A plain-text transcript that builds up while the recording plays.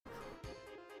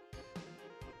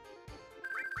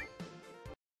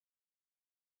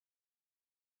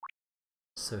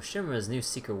So Shimura's new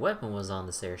secret weapon was on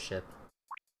this airship.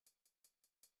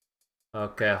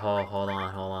 Okay, hold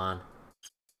on.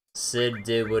 Sid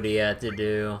did what he had to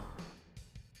do.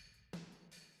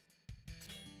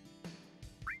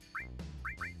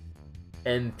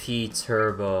 MP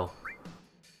Turbo.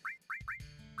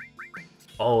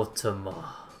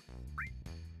 Ultima.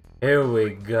 Here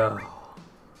we go.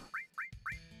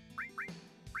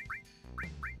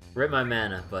 Rip my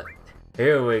mana, but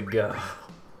here we go.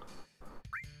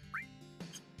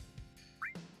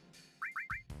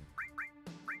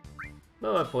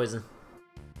 Oh, poison.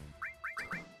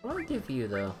 What do I give you,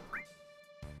 though?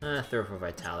 Throw for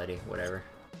vitality, whatever.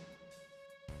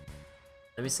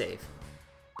 Let me save.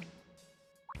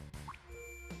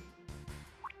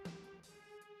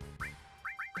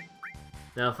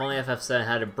 Now, if only FF7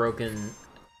 had a broken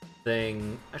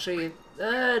thing... Actually,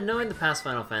 knowing the past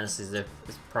Final Fantasies, there's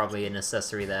probably an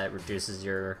accessory that reduces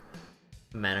your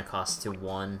mana cost to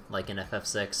 1, like in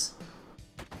FF6.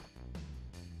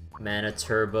 Mana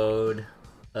turboed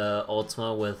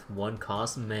Ultima with 1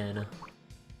 cost mana.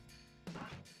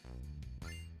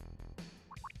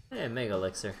 Hey, Mega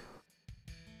Elixir.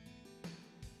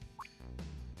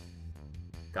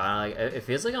 God, it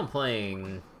feels like I'm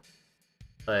playing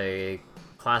like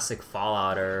classic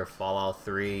Fallout or Fallout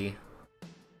 3.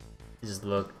 Just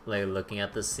looking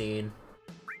at the scene.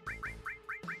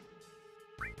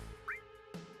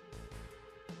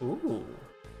 Ooh.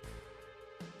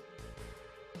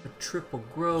 A triple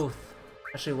growth.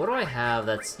 Actually, what do I have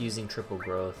that's using triple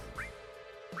growth?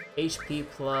 HP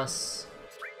plus.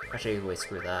 Actually, wait,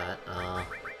 screw that.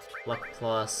 Luck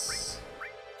plus.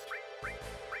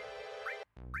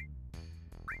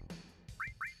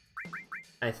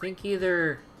 I think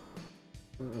either...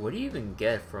 What do you even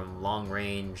get from long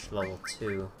range level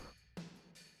 2?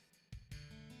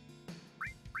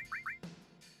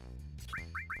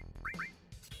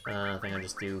 I think I'll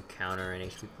just do counter and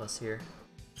HP plus here.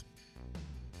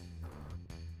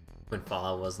 When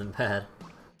Fallout wasn't bad.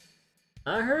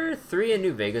 I heard 3 and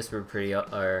New Vegas were pretty...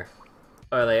 or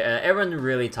like, everyone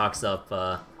really talks up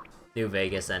New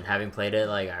Vegas, and having played it,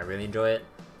 like, I really enjoy it.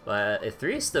 But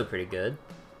 3 is still pretty good.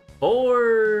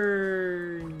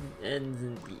 4...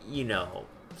 and, you know,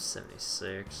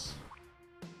 76.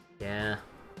 Yeah.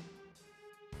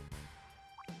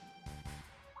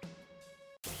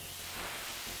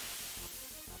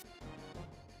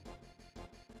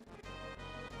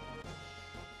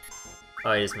 Oh,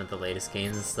 I just meant the latest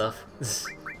games and stuff.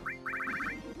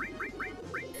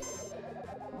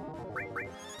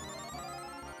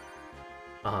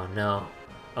 Oh no.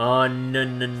 Oh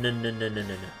no.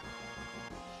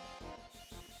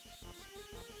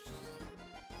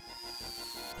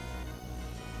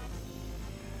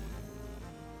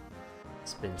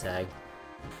 Spin tag.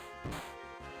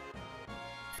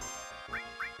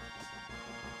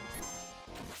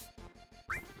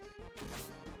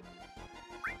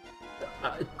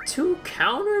 Two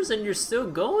counters and you're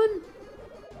still going?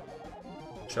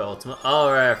 Show ultimate. Oh,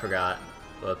 right, I forgot.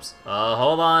 Whoops. Oh,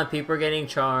 hold on. People are getting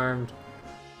charmed.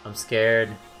 I'm scared.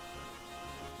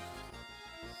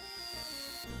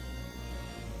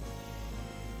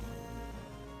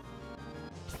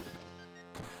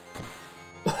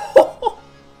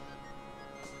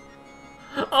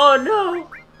 Oh no!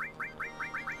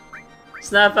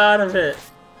 Snap out of it.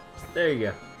 There you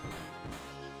go.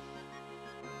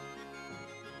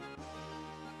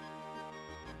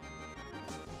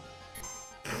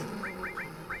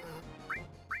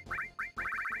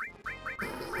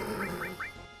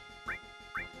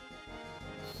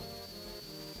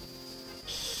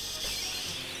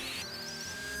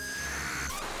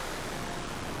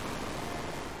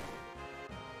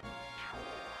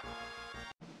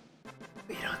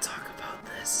 We don't talk about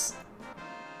this.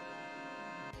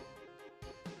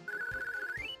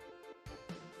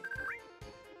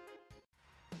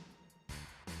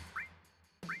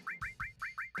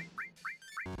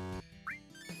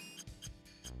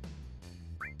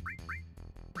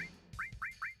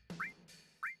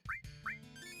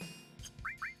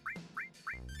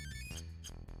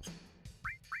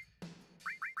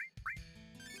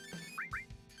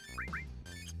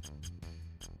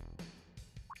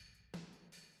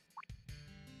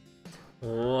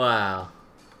 Wow.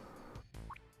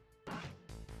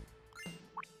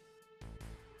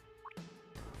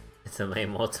 It's a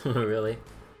lame ultimate, really.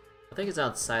 I think it's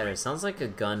Outsider. Sounds like a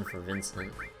gun for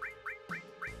Vincent.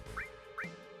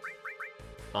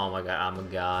 Oh my god, I'm a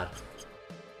god.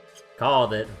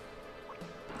 Called it.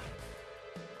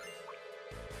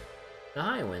 The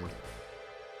high wind.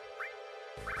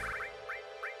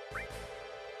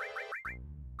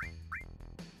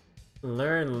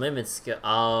 Learn limit skill.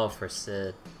 Oh, for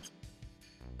Sid.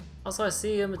 Also, I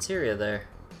see a materia there.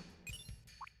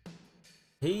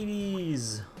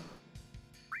 Hades.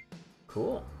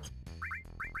 Cool.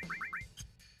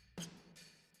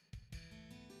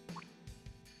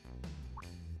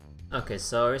 Okay,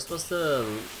 so are we supposed to...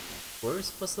 Where are we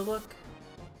supposed to look?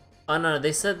 Oh no,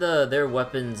 they said there are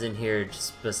weapons in here just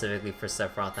specifically for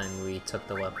Sephiroth, and we took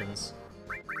the weapons.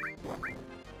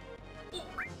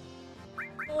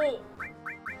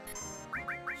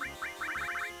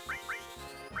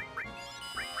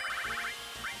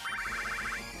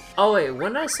 Oh wait,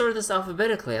 when did I sort this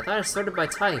alphabetically? I thought I sorted by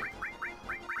type.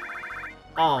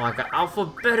 Oh my god,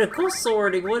 alphabetical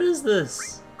sorting, what is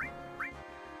this?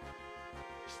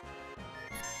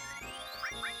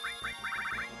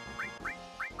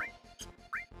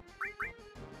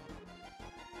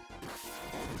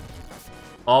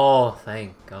 Oh,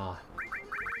 thank god.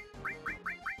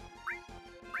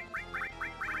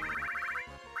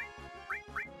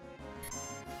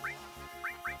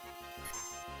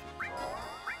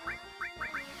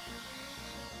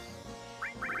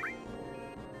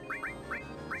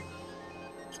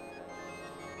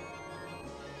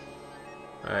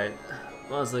 Alright,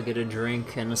 might as well get a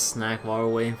drink and a snack while we're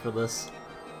waiting for this.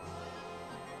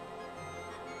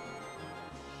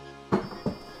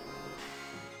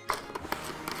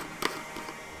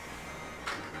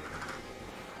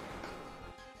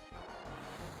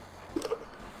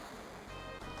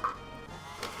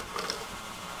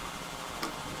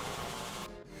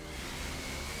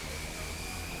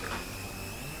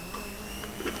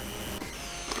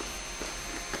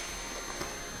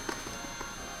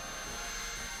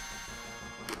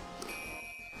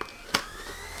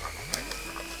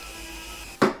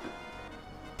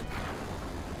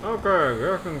 Okay,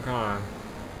 working time.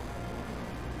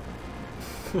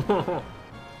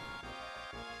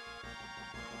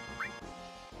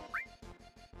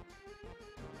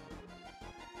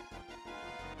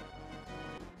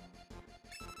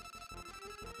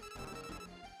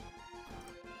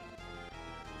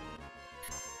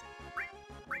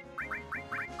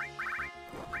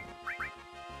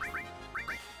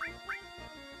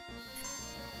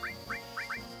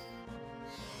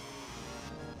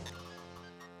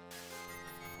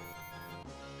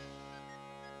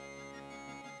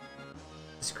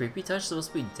 Is creepy touch supposed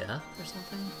to be death or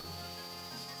something?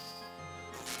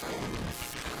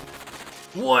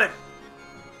 What?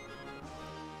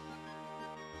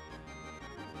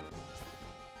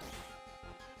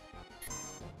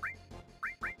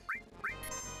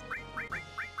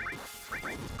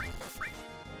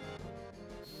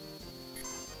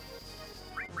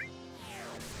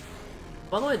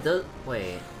 By the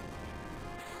way, wait.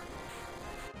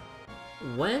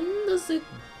 When does it...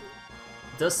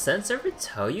 Does Sense ever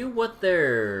tell you what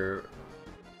their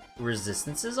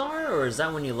resistances are, or is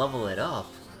that when you level it up?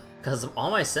 Because all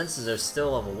my senses are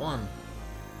still level 1.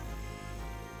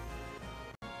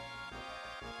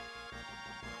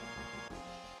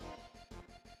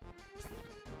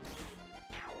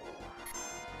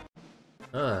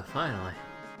 Ugh, finally.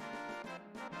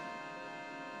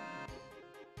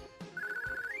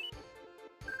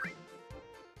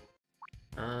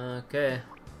 Okay.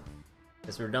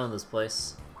 Guess we're done with this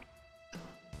place.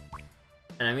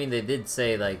 And I mean, they did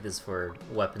say, like, this for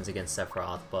weapons against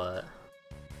Sephiroth, but...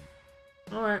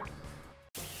 Alright.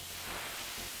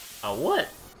 Oh, what?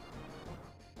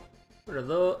 What are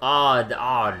those?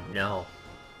 Oh, no.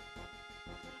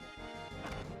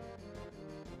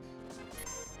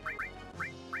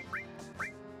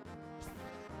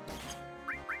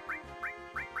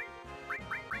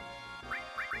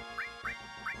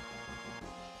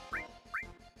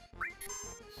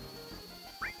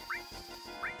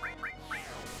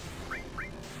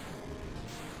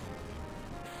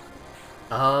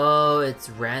 Oh, it's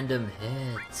random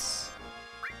hits.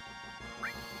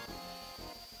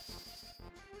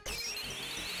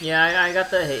 Yeah, I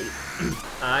got the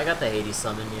I got the Hades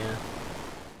summon, yeah.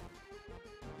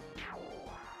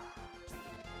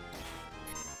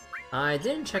 I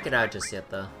didn't check it out just yet,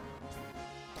 though.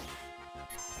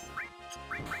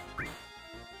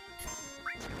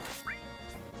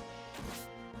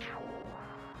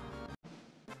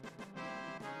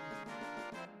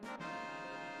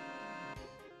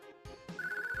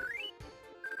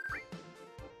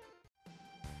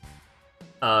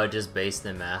 Oh, just based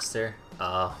in Master?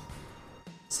 Oh.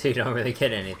 So you don't really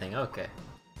get anything, okay.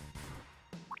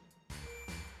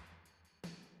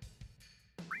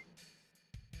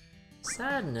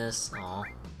 Sadness, aw.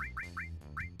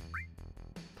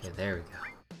 Okay, there we go.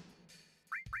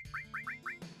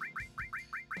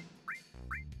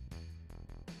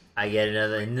 I get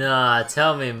another. Nah,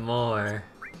 tell me more.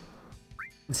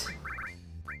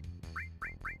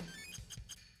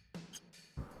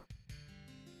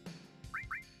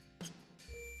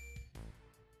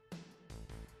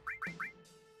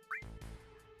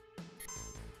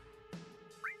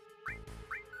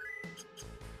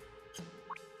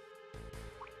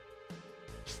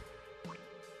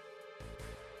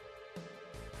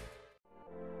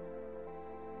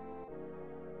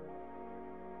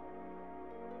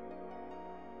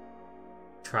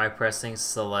 Try pressing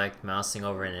select, mousing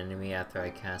over an enemy after I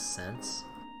cast Sense.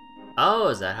 Oh,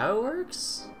 is that how it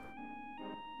works?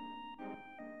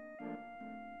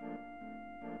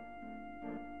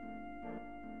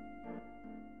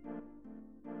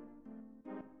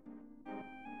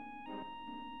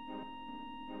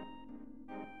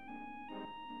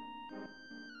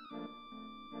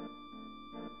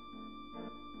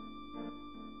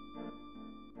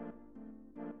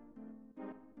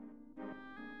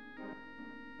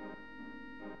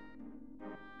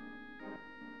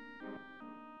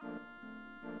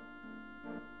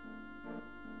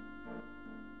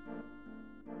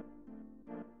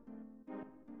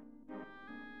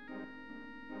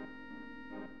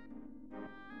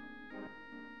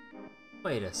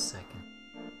 Wait a second.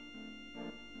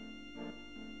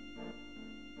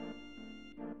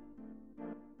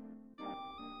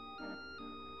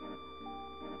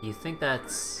 You think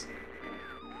that's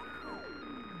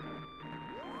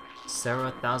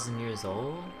several thousand years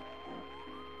old?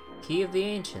 Key of the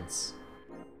Ancients.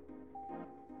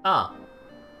 Oh.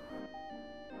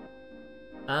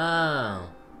 Oh.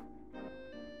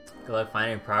 Good luck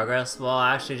finding progress? Well,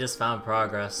 I actually just found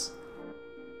progress.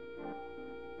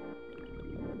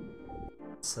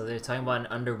 So they're talking about an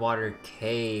underwater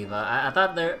cave. I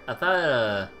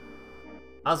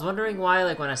was wondering why,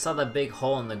 like, when I saw that big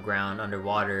hole in the ground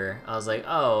underwater, I was like,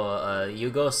 oh, you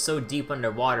go so deep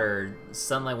underwater,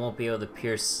 sunlight won't be able to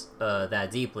pierce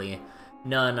that deeply.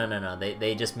 No.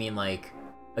 They just mean, like,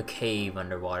 a cave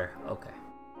underwater. Okay.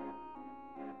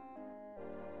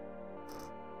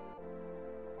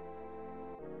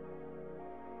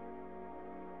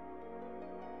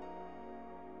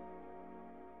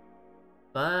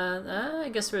 But I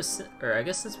guess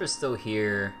since we're still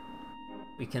here,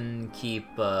 we can keep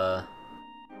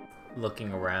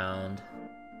looking around.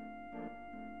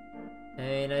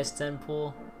 Hey, nice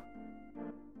temple.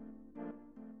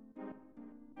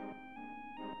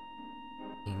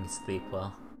 You can sleep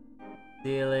well.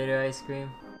 See you later, ice cream.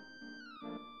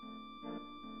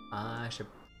 I should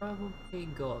probably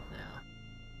go up now.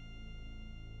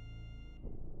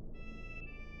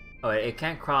 Oh, wait, it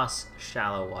can't cross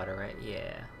shallow water, right?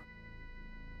 Yeah.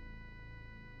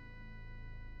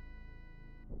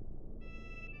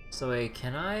 So wait,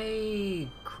 can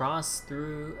I cross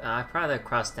through? I'd probably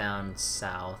cross down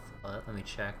south, but let me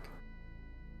check.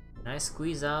 Can I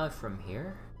squeeze out from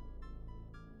here?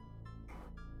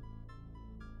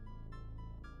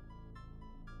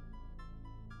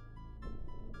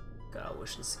 God, I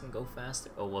wish this can go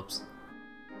faster. Oh, whoops.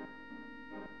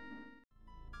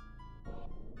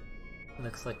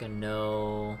 Looks like a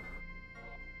no.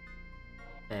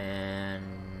 And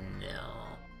no.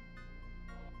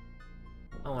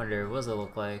 I wonder, what does it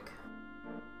look like?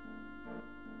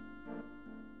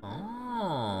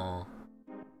 Oh.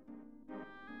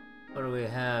 What do we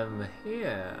have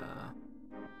here?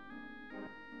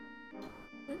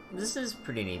 This is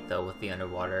pretty neat though, with the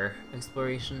underwater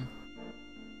exploration.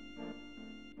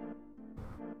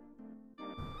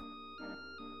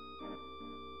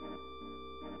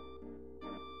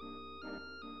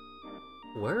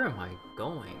 Where am I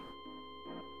going?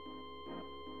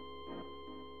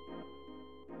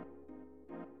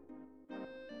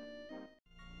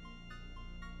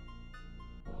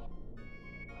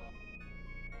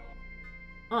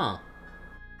 Huh.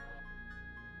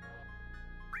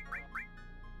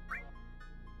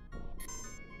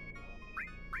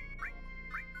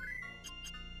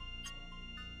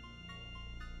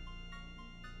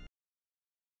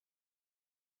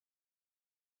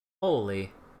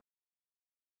 Holy.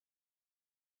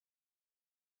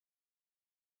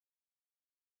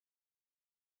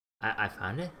 I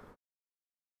found it?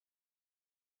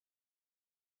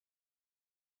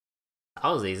 That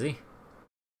was easy.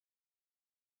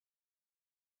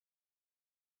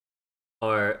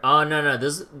 Or, oh no,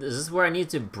 this is where I need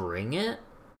to bring it?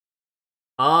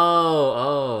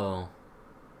 Oh.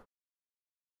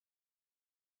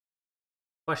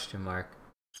 Question mark.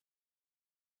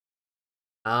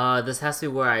 This has to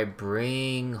be where I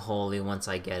bring Holy once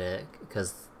I get it,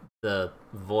 because the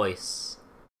voice.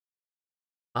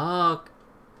 Oh,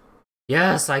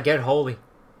 yes, I get Holy.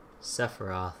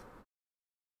 Sephiroth.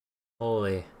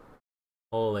 Holy.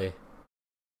 Holy.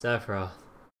 Sephiroth.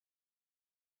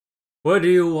 What do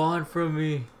you want from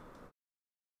me?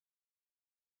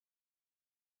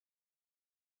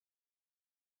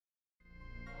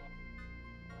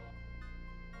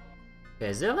 Okay,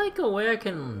 is there like a way I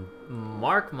can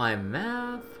mark my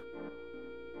map?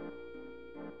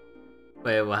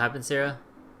 Wait, what happened, Sarah?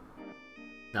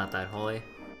 Not that holy.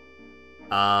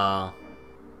 Oh.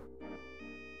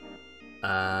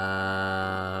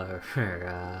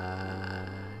 Right.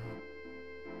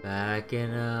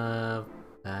 Backing up.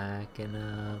 Backing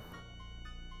up.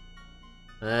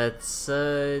 Let's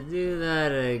do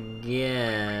that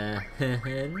again.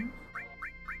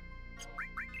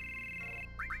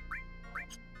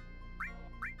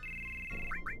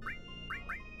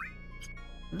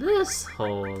 This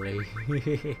holy.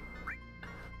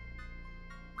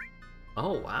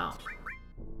 Oh wow.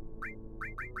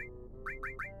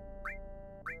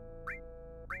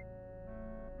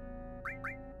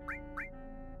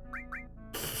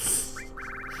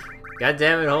 God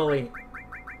damn it, holy.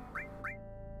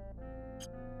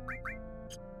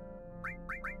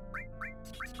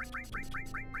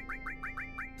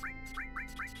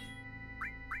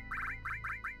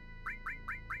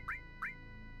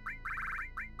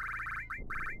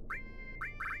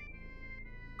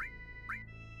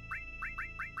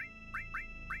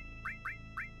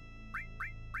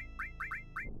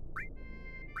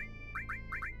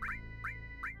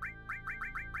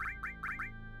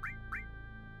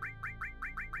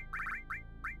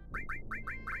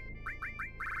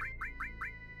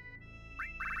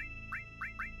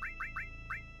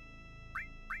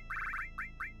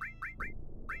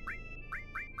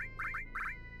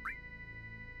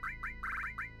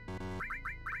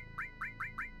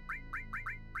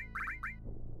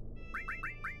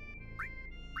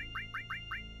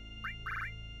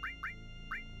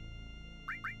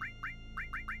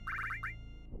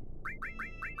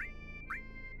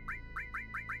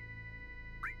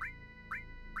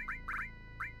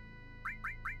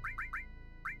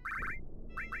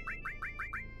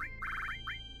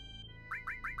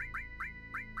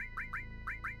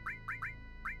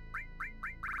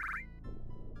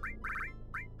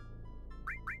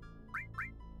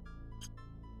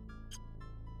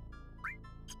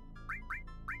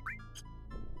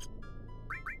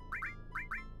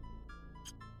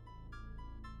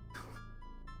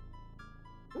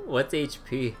 What's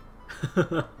HP?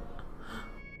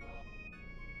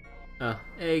 Oh,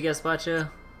 hey, guess what, ya?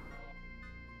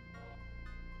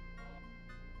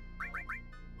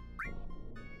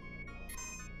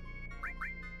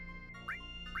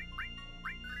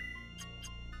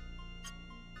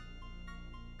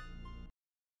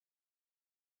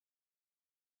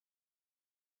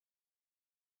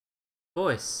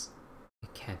 Voice.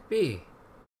 It can't be.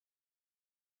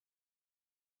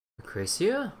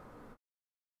 Lucretia?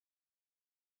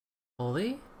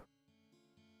 Holy?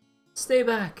 Stay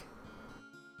back!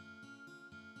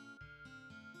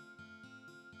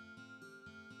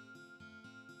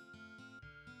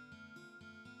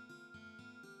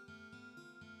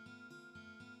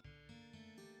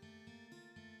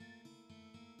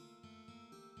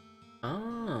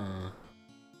 Oh.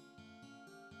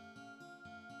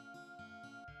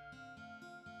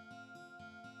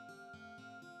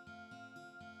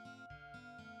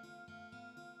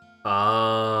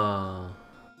 Oh.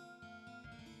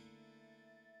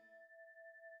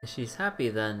 If she's happy,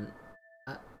 then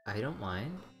I don't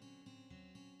mind.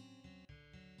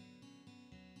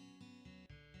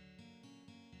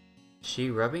 Is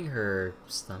she rubbing her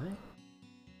stomach?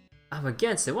 I'm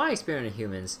against it. Why experiment on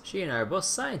humans? She and I are both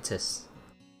scientists.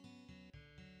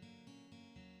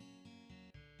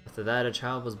 After that, a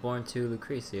child was born to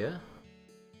Lucretia.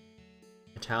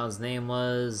 The child's name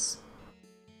was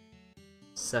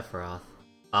Sephiroth.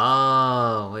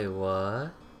 Oh, wait,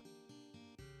 what?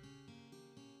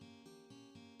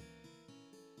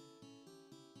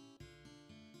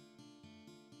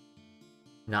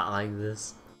 Not like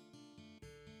this.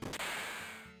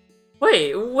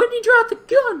 Wait, when did he draw out the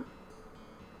gun?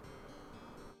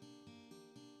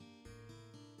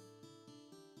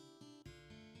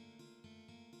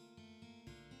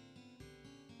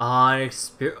 On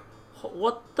experience.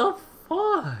 What the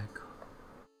fuck?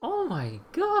 Oh my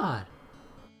god.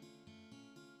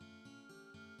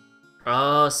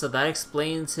 Oh, so that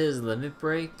explains his limit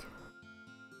break?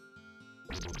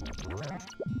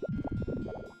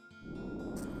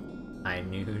 I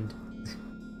knew.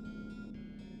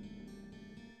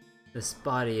 This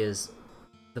body is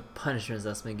the punishments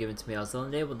that's been given to me. I was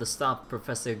unable to stop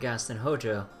Professor Gast and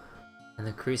Hojo, and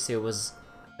Lucretia was...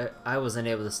 I was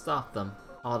unable to stop them.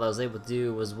 All I was able to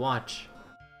do was watch.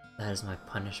 That is my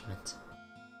punishment.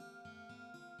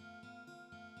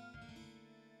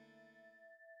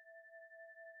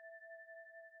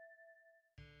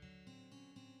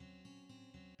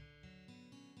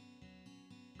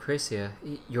 Cracia,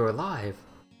 you're alive!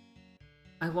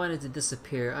 I wanted to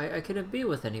disappear. I couldn't be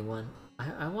with anyone.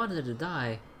 I wanted to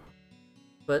die.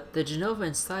 But the Genova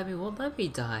inside me won't let me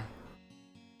die.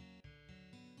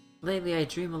 Lately I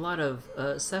dream a lot of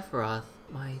Sephiroth,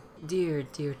 my dear,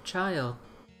 dear child.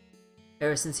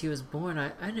 Ever since he was born,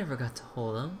 I never got to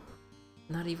hold him.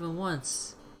 Not even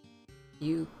once.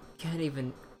 You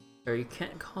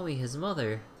can't call me his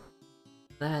mother.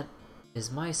 That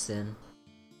is my sin.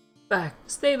 Back!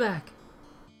 Stay back!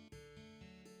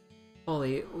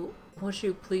 Holy, won't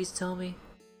you please tell me?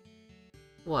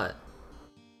 What?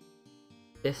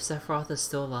 If Sephiroth is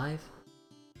still alive?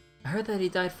 I heard that he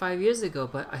died 5 years ago,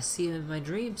 but I see him in my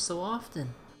dreams so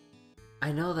often.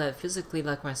 I know that physically,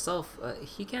 like myself,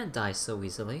 he can't die so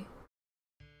easily.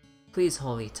 Please,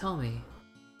 Holy, tell me.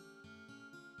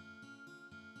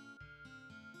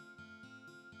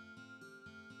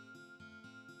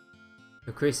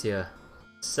 Lucretia,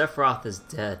 Sephiroth is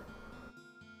dead.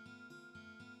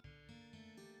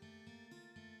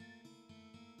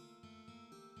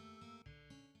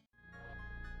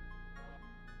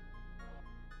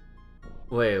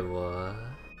 Wait, what?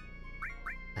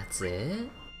 That's it?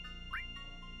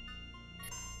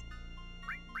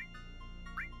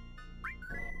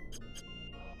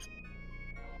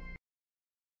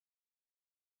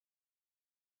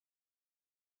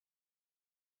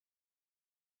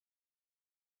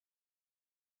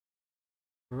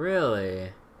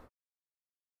 Really?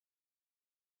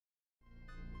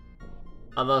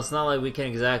 Although it's not like we can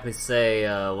exactly say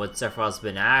what Sephiroth's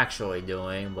been actually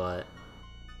doing, but...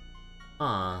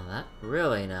 Huh, that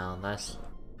really now, that's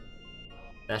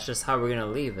just how we're gonna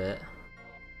leave it.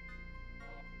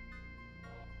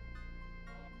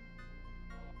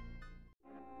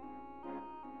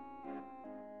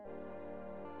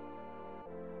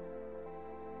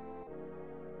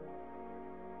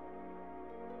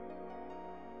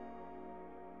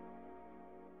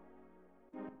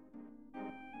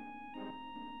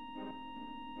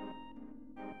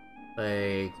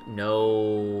 Like,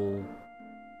 no...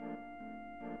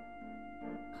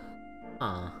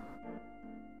 Huh.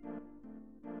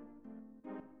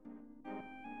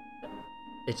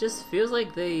 It just feels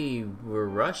like they were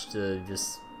rushed to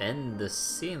just end the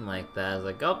scene like that. I was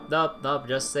like, up,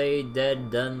 just say dead,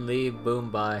 done, leave,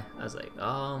 boom, bye. I was like,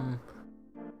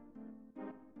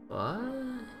 what?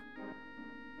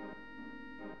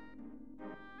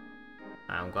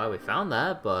 I'm glad we found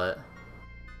that, but...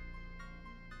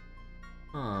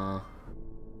 Huh.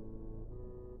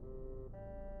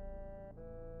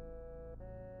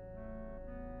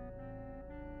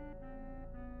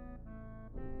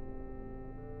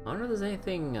 I wonder if there's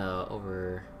anything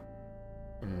over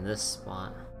in this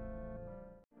spot.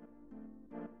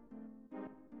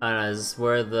 I don't know, is this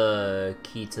where the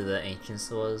key to the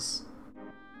Ancients was?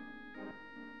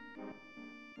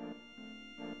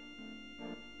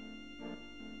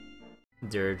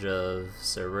 Dirge of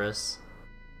Cerberus.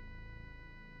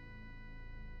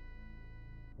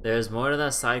 There's more to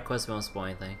that side quest, we won't spoil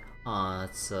anything. Aw,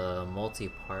 it's a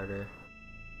multi-parter.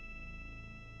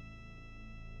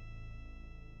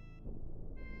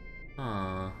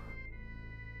 Huh.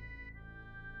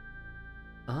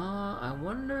 I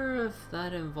wonder if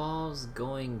that involves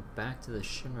going back to the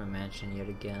Shinra mansion yet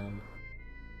again.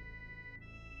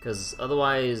 Because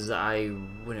otherwise, I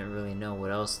wouldn't really know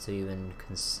what else to even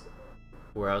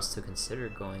where else to consider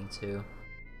going to.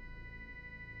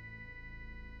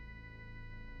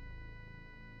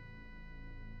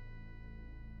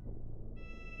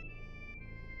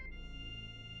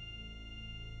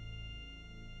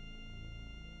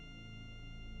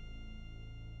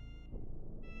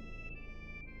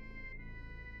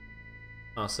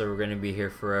 Oh, so we're gonna be here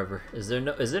forever. Is there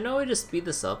no way to speed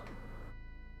this up?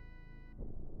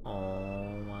 Oh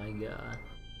my god.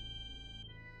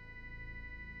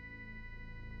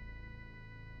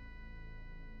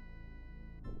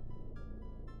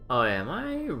 Oh, am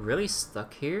I really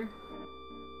stuck here?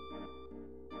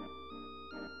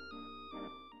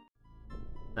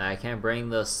 I can't bring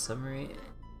the submarine.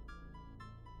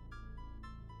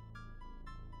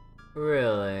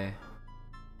 Really?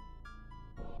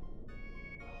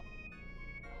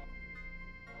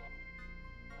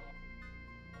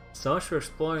 So much for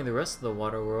exploring the rest of the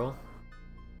water world.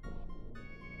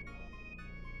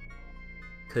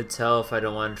 Could tell if I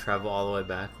don't want to travel all the way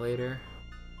back later.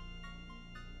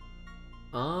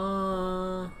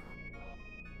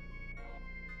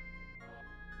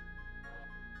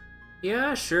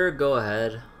 Yeah, sure, go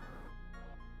ahead.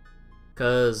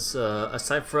 Because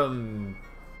aside from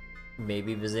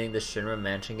maybe visiting the Shinra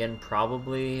Mansion again,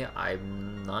 probably,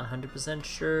 I'm not 100%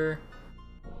 sure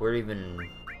where to even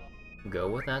go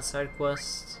with that side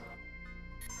quest.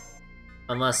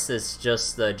 Unless it's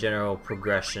just the general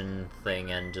progression thing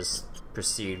and just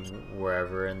proceed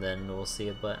wherever and then we'll see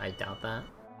it, but I doubt that.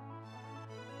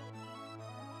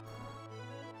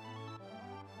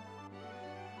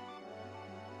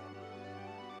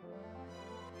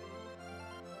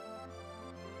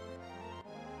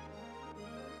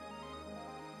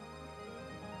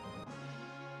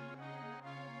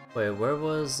 Wait, where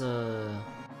was that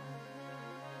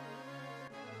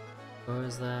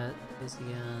place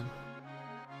again?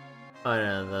 Oh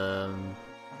no, the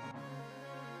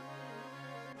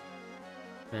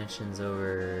mansion's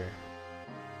over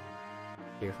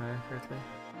here, if I remember correctly.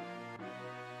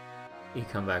 You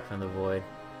come back from the void.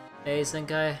 Hey,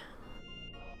 Senkai.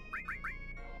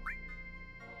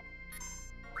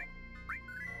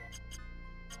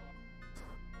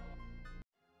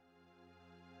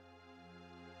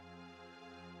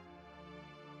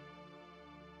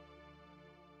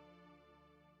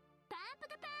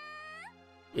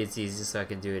 It's easy, so I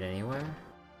can do it anywhere?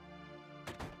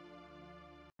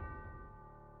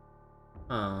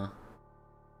 Huh.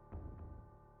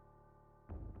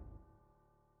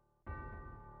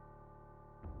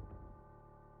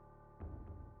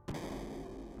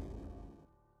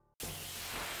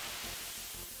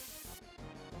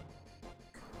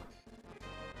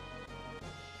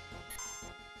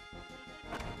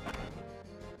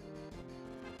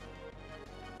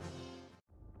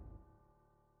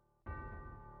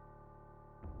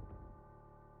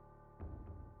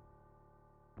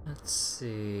 Let's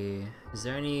see. Is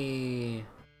there anything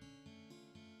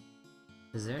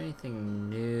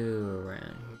new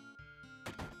around here?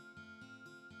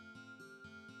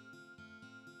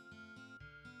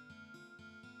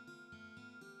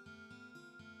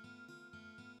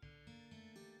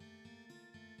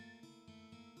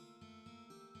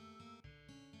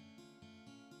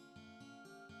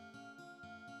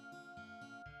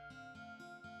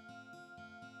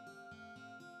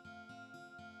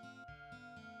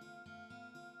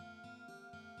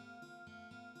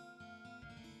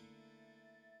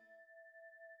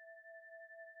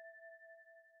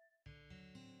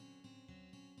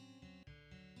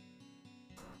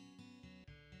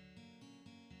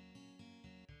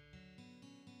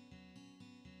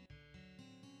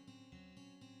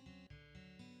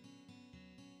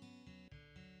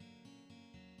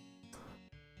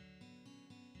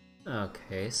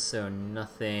 Okay, so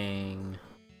nothing...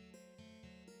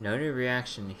 No new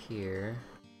reaction here.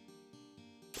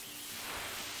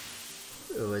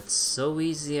 Oh, it's so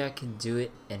easy I can do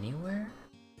it anywhere?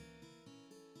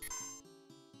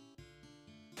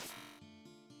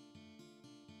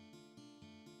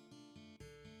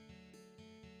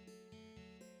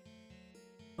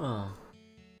 Oh.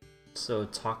 So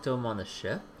talk to him on the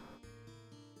ship?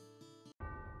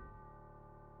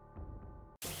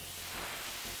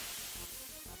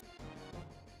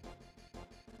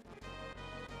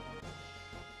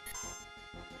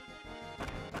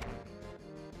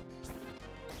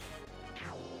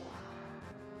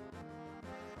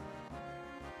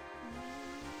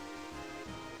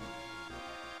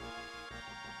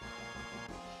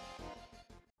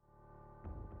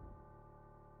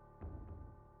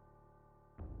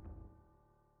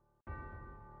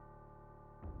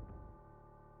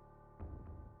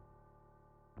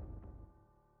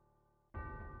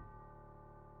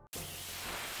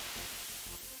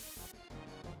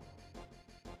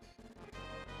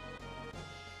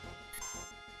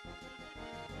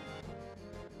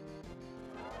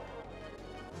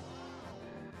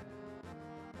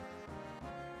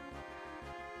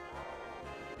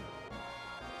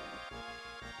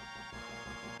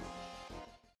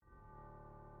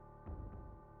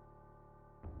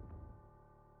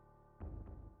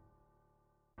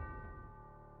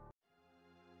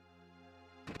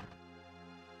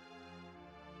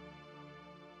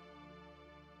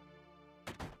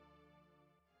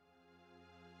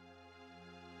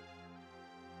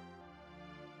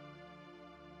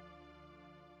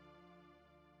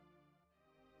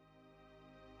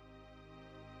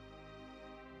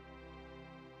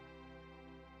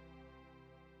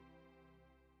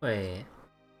 Wait.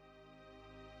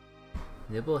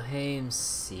 Nibelheim's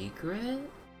secret?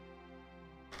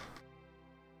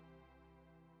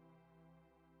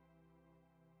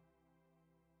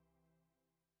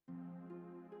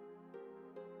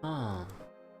 Oh.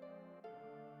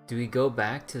 Do we go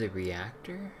back to the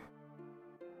reactor?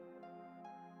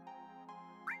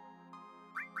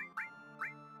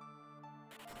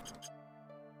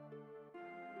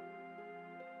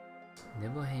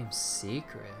 Nibelheim's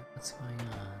secret? What's going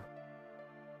on?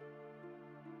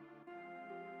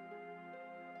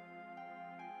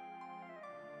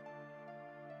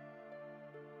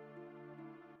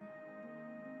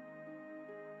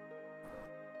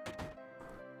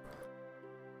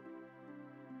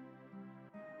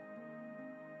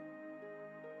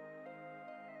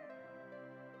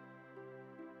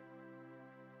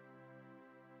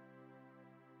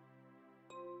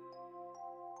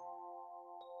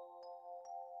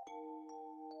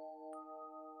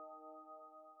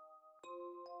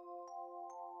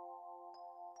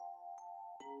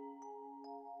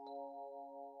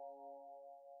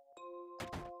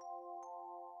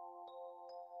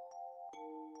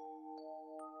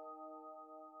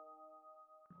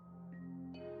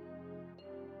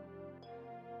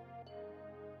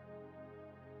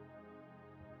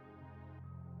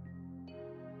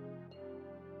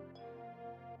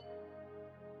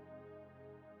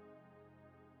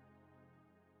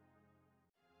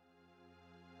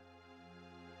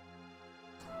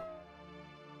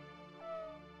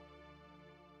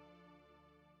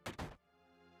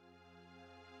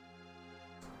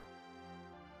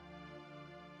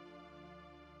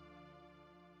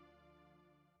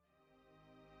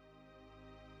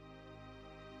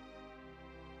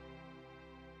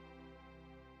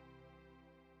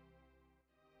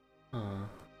 Huh.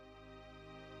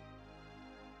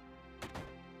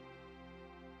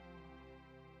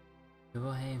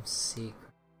 Nibelheim's secret.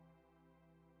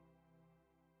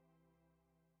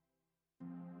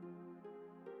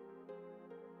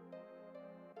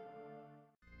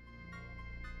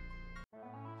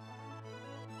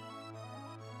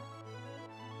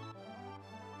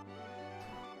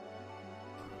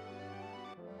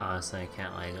 Honestly, I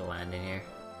can't like land in here.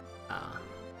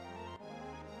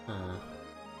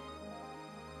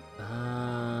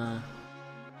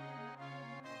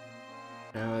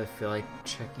 I don't really feel like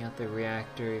checking out the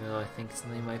reactor, even though I think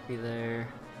something might be there.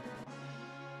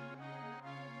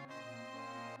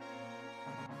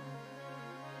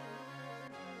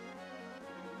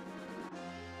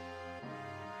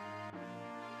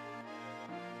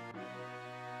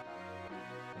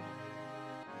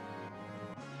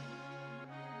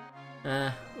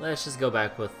 Let's just go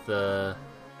back with the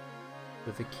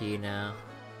key now.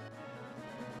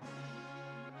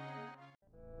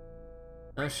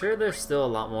 I'm sure there's still a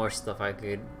lot more stuff I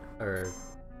could, or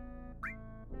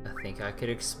I think I could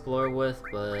explore with,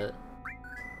 but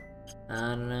I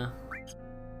don't know.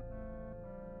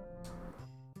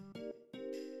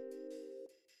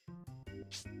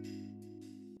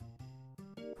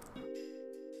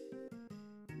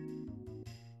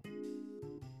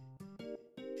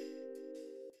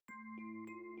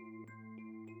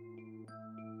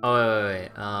 Oh,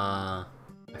 wait, I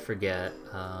forget.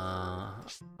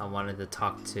 I wanted to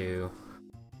talk to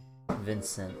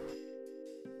Vincent.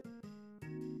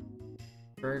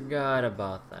 Forgot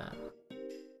about that.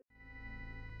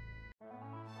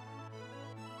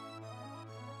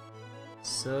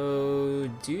 So,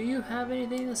 do you have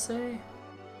anything to say?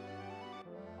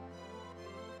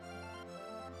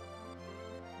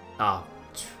 Oh,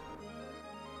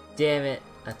 damn it.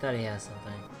 I thought he had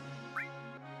something.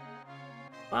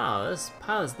 Wow, this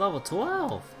pilot's level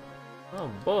 12!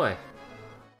 Oh boy.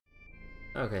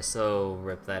 Okay, so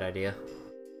rip that idea.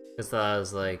 Cause I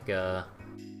was like,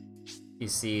 you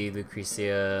see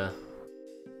Lucretia,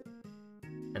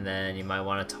 and then you might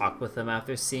want to talk with him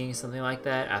after seeing something like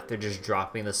that, after just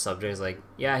dropping the subject, it's like,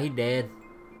 yeah, he dead.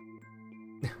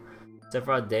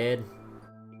 Sephiroth dead.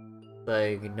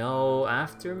 Like, no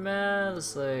aftermath?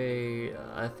 It's like,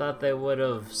 I thought they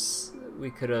would've, we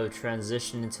could have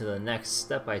transitioned into the next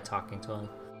step by talking to him.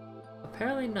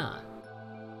 Apparently not.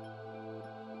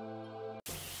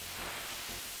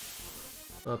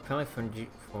 Well, apparently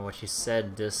from what you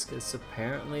said, Disc is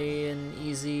apparently an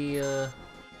easy, you know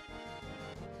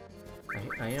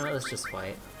what, let's just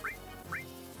fight.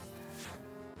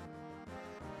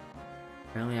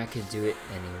 Apparently I could do it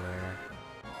anywhere.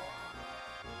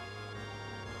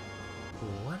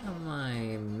 What am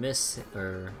I missing,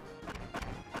 or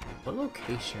what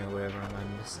location or whatever am I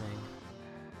missing?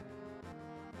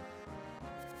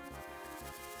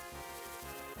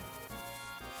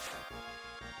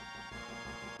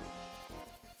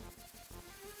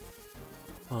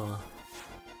 Huh.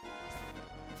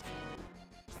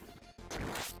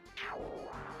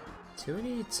 Do I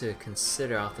need to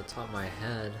consider off the top of my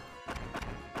head?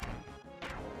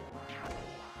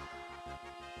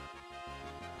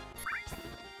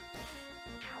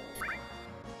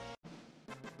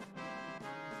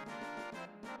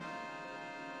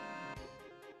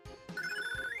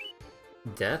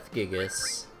 Death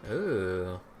Gigas.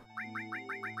 Ooh.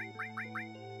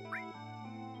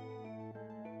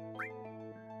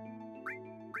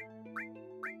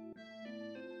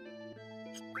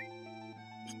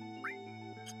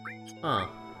 Huh.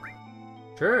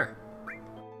 Sure.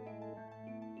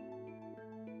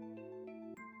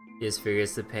 He just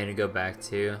figures the pain to go back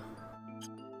to.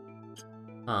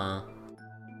 Huh.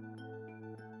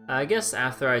 I guess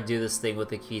after I do this thing with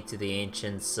the key to the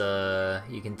ancients,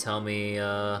 you can tell me,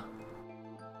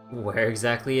 where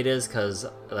exactly it is, cause,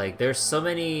 like, there's so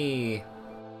many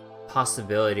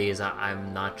possibilities,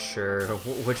 I'm not sure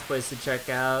which place to check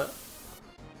out.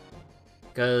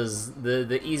 Cause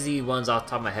the easy ones off the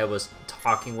top of my head was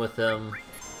talking with them,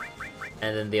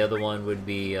 and then the other one would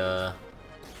be, 1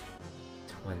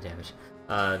 damage.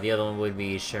 The other one would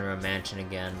be Shinra Mansion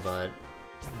again, but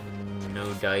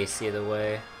no dice either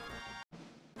way.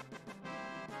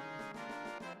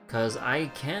 Cause I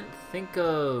can't think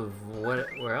of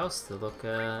where else to look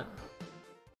at.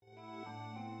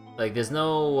 Like, there's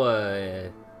no,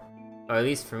 or at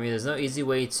least for me, there's no easy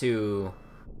way to,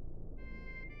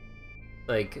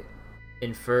 like,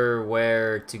 infer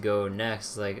where to go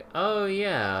next. Like, oh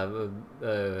yeah,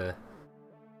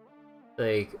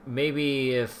 like,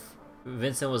 maybe if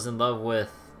Vincent was in love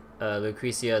with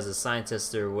Lucretia as a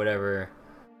scientist or whatever,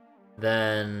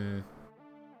 then...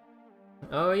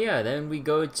 oh yeah, then we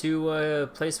go to a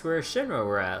place where Shinra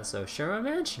were at, so Shinra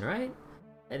Mansion, right?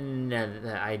 And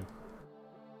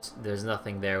there's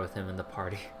nothing there with him in the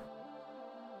party.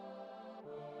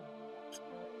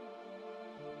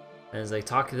 And it's like,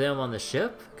 talk to them on the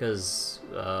ship, because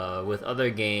with other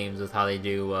games, with how they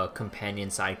do companion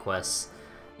side quests,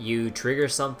 you trigger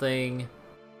something,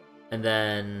 and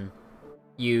then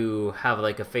you have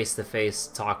like a face-to-face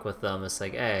talk with them. It's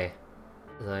like, hey,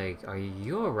 like, are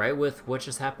you alright with what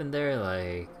just happened there?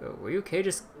 Like, were you okay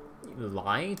just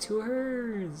lying to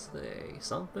her? It's like,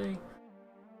 something?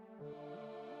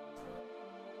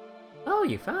 Oh,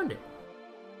 you found it.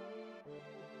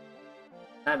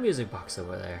 That music box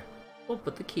over there. We'll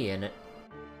put the key in it.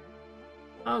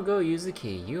 I'll go use the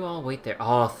key. You all wait there.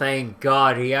 Oh, thank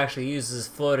God he actually uses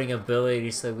floating ability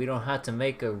so we don't have to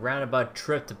make a roundabout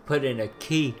trip to put in a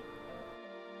key.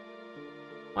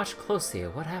 Watch closely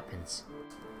at what happens.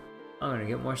 I'm gonna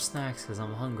get more snacks because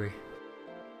I'm hungry.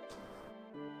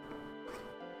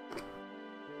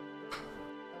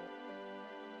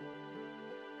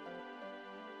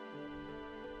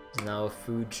 It's now a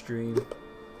food stream.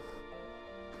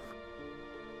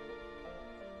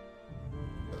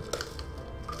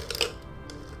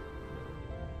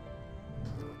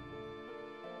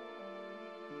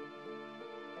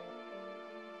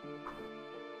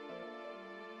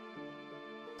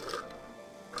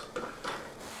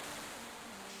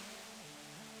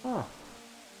 Oh.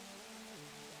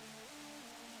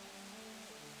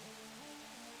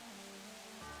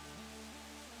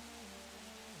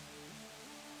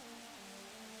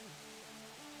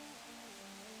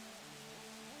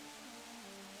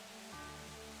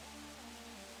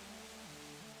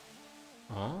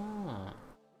 Oh.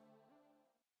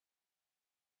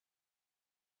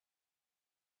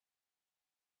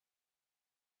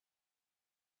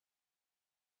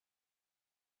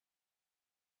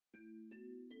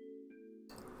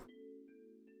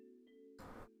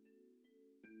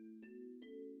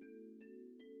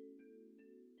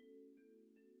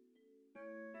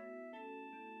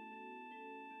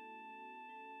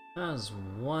 That was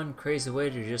one crazy way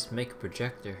to just make a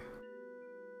projector.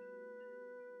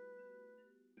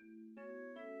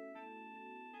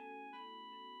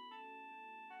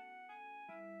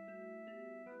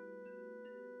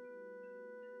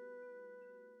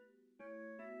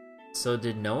 So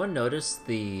did no one notice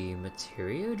the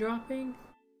materia dropping?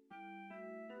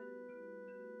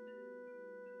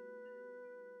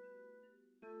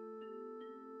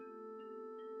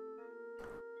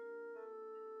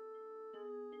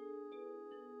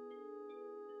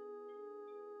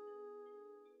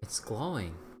 It's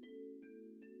glowing.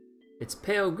 It's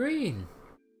pale green.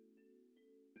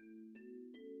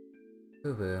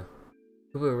 Ubu.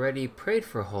 Ubu already prayed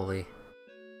for Holy.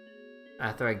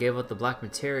 After I gave up the black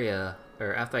materia,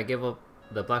 after I gave up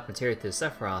the black materia to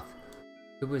Sephiroth,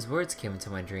 Ubu's words came into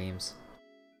my dreams.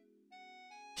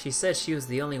 She said she was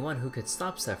the only one who could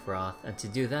stop Sephiroth, and to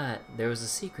do that, there was a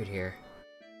secret here.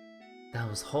 That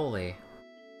was Holy.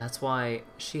 That's why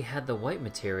she had the white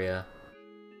materia.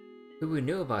 Ubu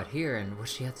knew about here and what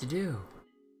she had to do.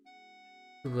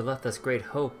 Ubu left us great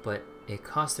hope, but it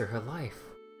cost her her life.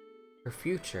 Her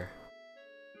future.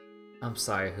 I'm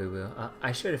sorry, Hubu.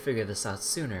 I should have figured this out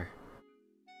sooner.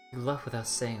 You left without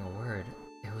saying a word.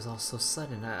 It was all so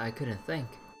sudden, I couldn't think.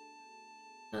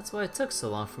 That's why it took so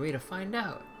long for me to find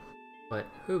out. But,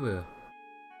 Hubu,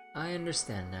 I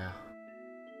understand now.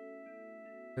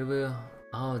 Hubu,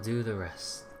 I'll do the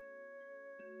rest.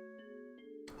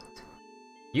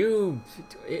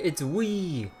 It's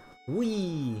we!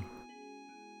 We!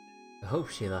 I hope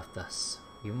she left us.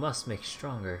 We must make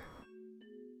stronger.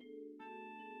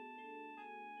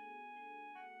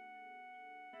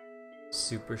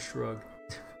 Super shrug.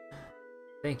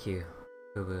 Thank you,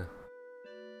 Hubu.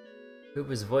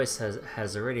 Hubu's voice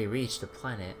has already reached the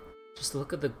planet. Just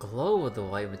look at the glow of the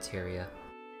white materia.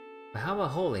 But how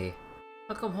about Holy?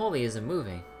 How come Holy isn't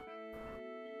moving?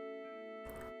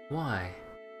 Why?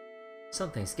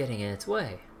 Something's getting in its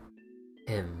way.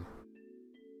 Him.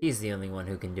 He's the only one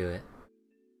who can do it.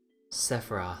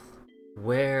 Sephiroth,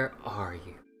 where are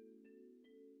you?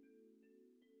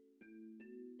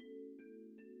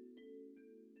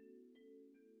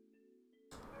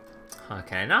 Huh,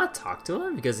 can I not talk to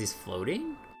him because he's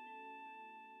floating?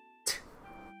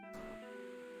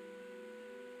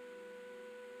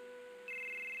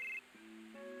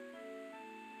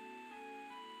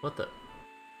 What the?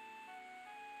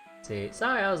 See,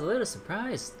 sorry, I was a little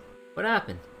surprised. What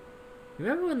happened?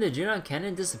 Remember when the Junon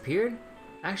cannon disappeared?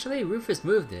 Actually, Rufus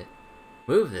moved it.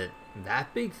 Moved it?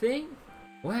 That big thing?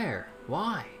 Where?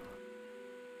 Why?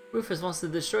 Rufus wants to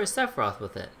destroy Sephiroth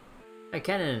with it. That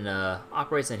cannon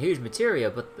operates on huge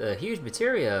materia, but the huge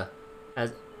materia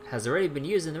has already been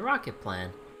used in the rocket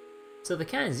plan. So the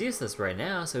cannon's useless right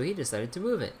now, so he decided to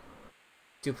move it.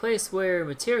 To a place where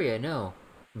materia, no,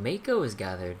 Mako is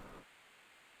gathered.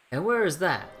 And where is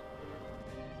that?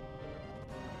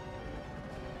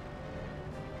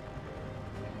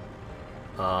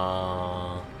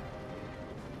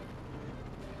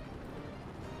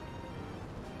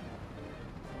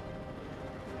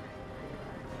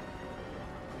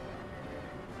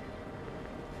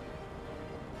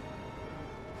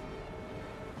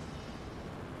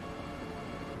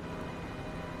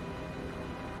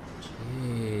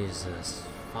 Jesus,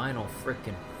 final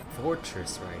frickin'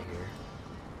 fortress right here.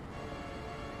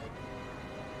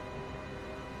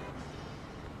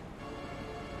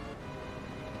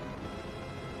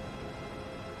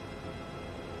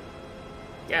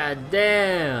 God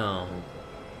damn!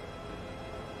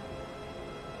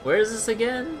 Where is this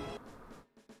again?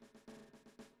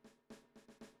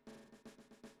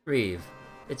 Reeve,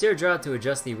 it's your job to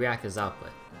adjust the reactor's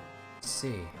output. Let's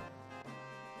see.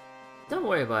 Don't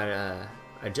worry about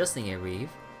adjusting it, Reeve.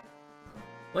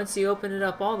 Once you open it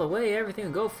up all the way, everything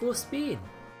will go full speed.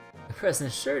 The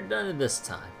President's sure done it this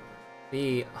time.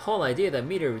 The whole idea that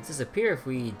Meteor would disappear if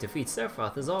we defeat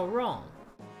Sephiroth is all wrong.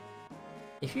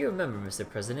 If you remember, Mr.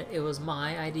 President, it was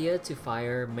my idea to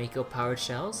fire Mako-powered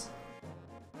shells.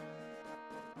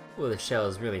 Will the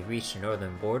shells really reach the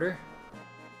northern border?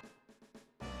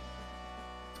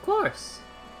 Of course!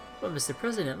 But Mr.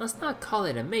 President, let's not call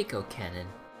it a Mako cannon.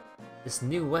 This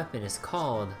new weapon is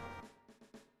called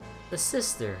the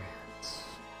Sister.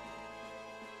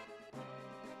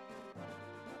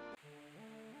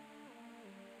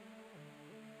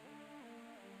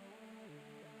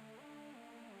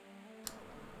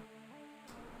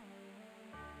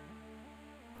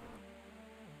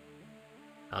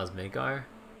 Osmegar?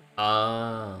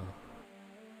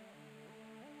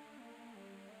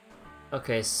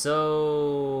 Okay,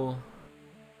 so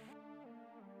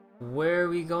where are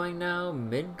we going now?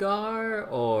 Midgar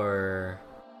or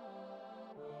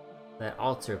that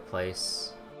altar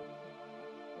place?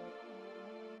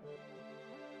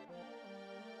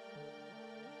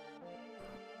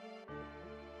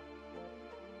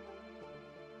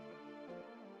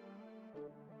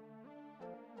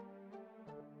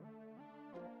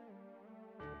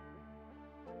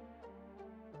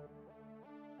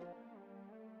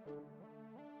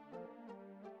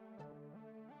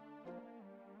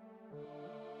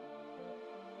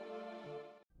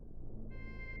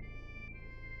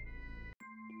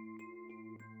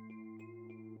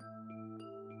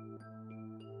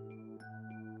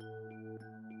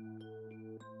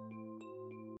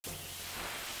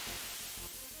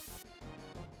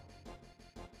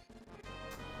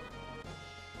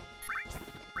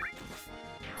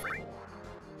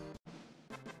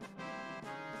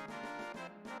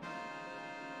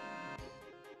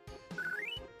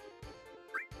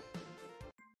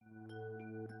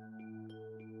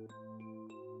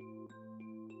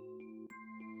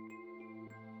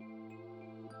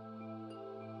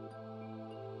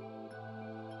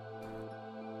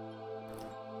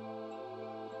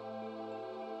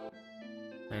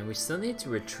 And we still need to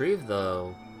retrieve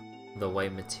the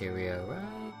white materia,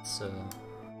 right? So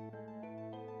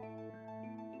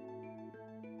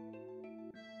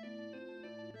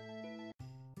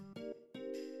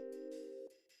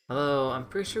Although, I'm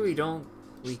pretty sure we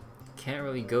can't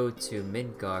really go to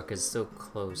Midgar because it's still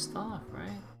closed off,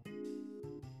 right?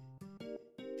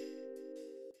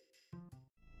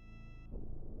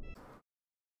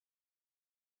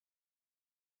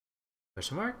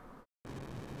 Question mark?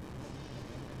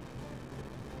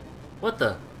 What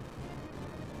the?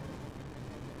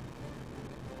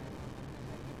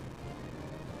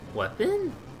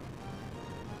 Weapon?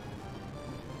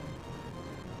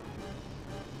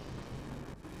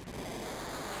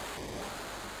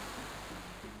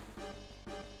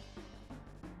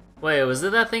 Wait, was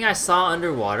it that thing I saw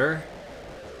underwater?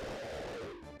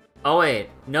 Oh wait,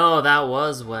 no, that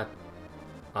was weapon.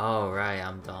 Oh right,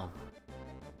 I'm dumb.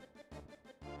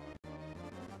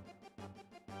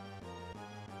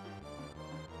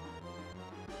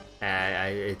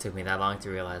 It took me that long to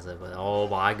realize it, but oh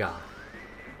my god.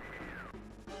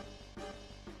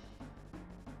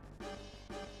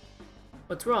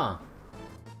 What's wrong?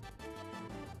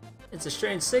 It's a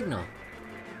strange signal.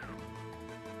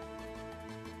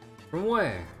 From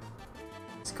where?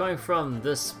 It's coming from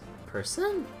this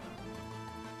person?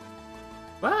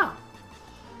 Wow!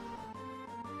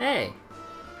 Hey!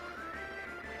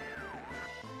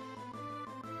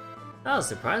 I was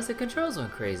surprised the controls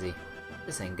went crazy.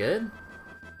 This ain't good.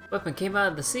 Weapon came out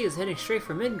of the sea, is heading straight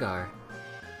for Midgar.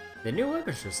 The new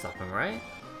weapon should stop him, right?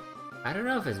 I don't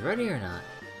know if it's ready or not.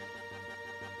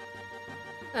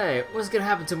 Hey, what's gonna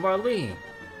happen to Marlene?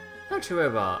 Don't you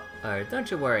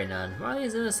worry none.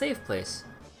 Marlene's in a safe place.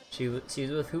 She's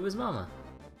with Huba's mama.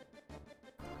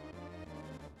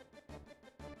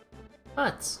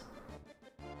 But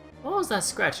what was that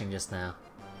scratching just now?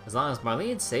 As long as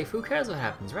Marlene's safe, who cares what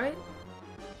happens, right?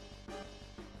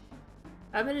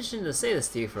 I've been itching to say this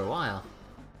to you for a while.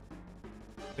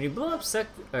 When you blow up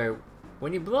Sector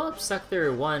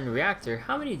 1 reactor,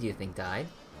 how many do you think died?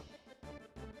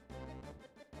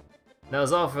 That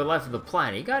was all for the life of the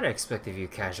planet. You gotta expect a few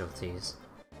casualties.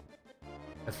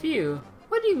 A few?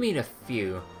 What do you mean a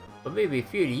few? Well, maybe a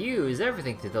few to you is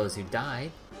everything to those who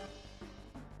died.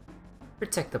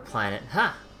 Protect the planet.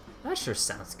 Ha! That sure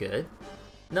sounds good.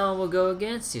 No one will go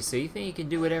against you, so you think you can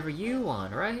do whatever you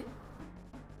want, right?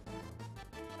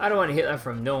 I don't want to hear that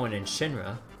from no one in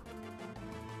Shinra.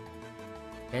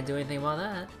 Can't do anything about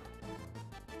that.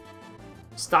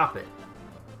 Stop it.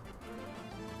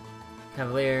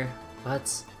 Cavalier,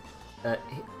 but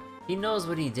he knows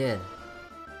what he did.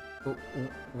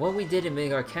 What we did in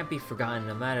Midgar can't be forgotten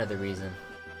no matter the reason.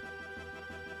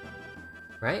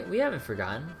 Right? We haven't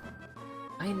forgotten.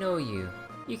 I know you.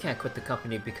 You can't quit the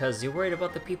company because you're worried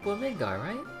about the people of Midgar,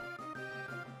 right?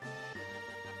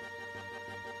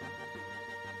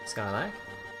 Skylac?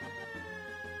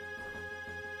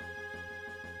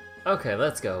 Okay,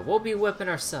 let's go. We'll be whipping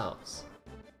ourselves.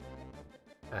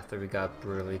 After we got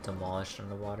brutally demolished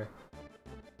underwater.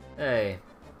 Hey,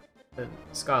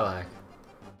 Skylac.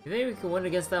 You think we can win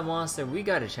against that monster? We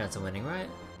got a chance of winning, right?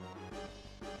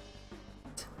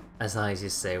 As long as you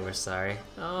say we're sorry.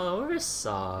 Oh, we're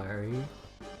sorry.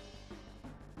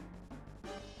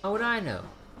 How would I know?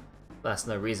 That's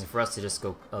no reason for us to just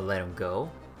go let him go.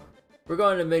 We're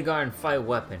going to Midgar and fight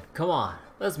Weapon. Come on,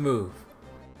 let's move.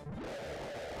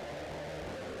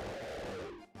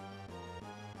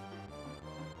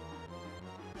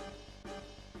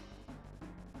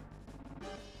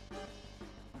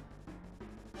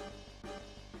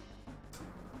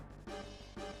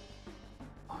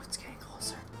 Oh, it's getting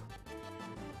closer.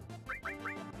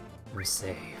 We're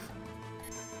safe.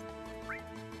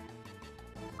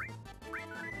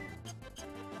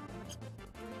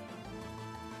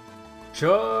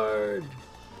 Charge!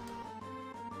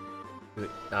 Oh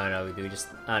no, do we just...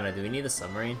 I don't know, do we need the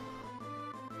submarine?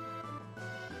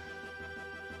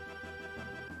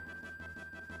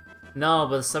 No,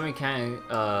 but the submarine can't,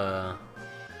 do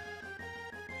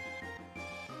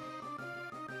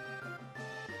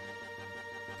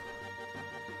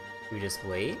we just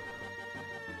wait?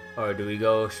 Or do we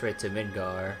go straight to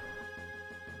Midgar?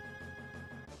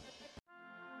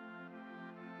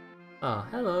 Oh,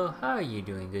 hello. How are you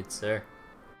doing, good sir?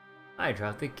 I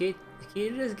dropped the key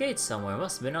to this gate somewhere.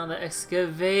 Must have been on the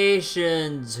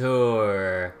excavation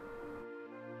tour.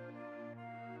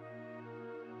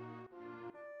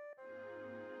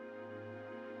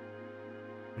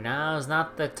 Now's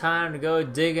not the time to go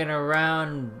digging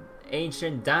around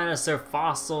ancient dinosaur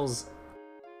fossils.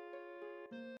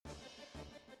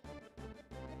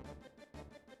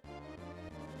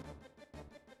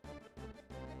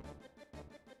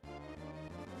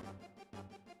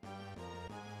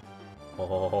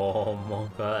 Oh,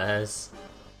 Monka S.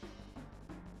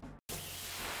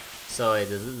 So wait,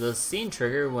 does the scene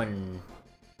trigger when...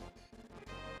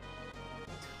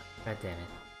 God damn it.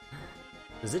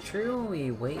 Does it trigger when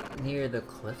we wait near the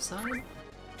cliffside?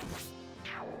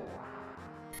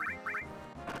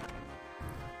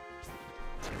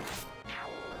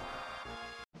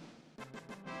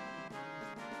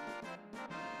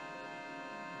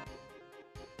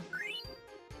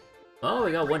 Oh,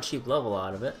 we got one cheap level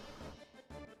out of it.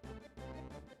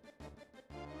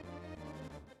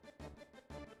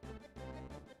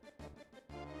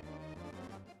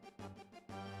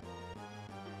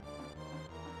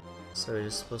 So we're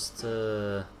just supposed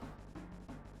to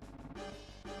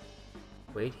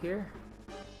wait here?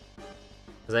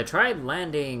 Because I tried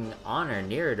landing on or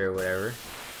near it or whatever.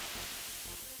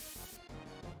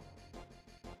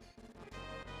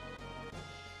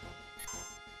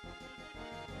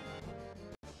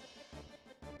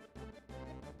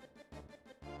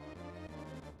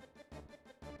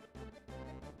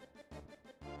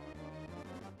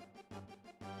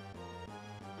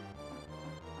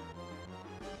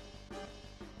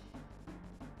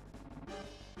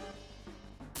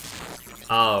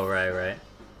 Oh, right.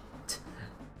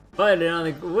 But on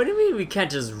the, what do you mean we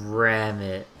can't just ram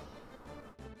it?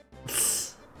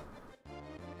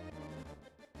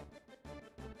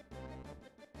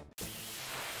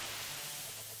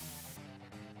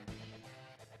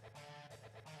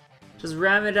 Just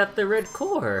ram it at the red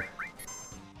core.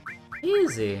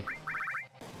 Easy.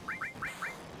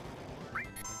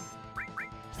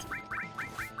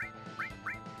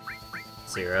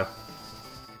 Zero.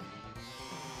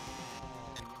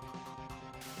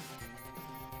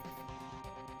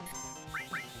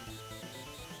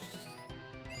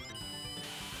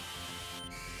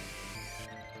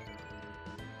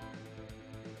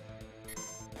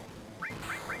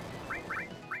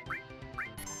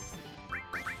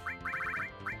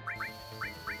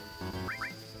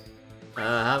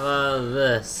 How about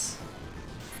this?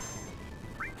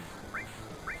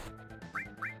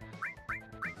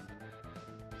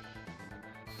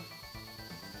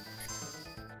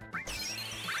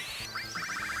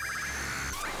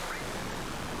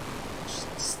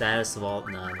 Status vault?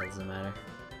 No, it doesn't matter.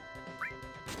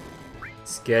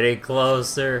 It's getting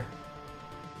closer.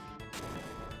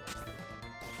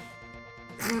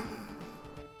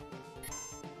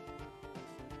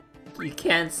 You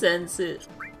can't sense it.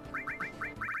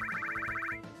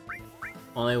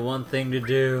 Only one thing to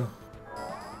do.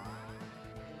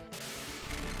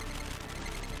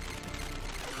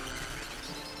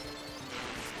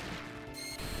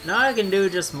 Now I can do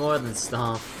just more than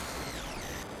stomp.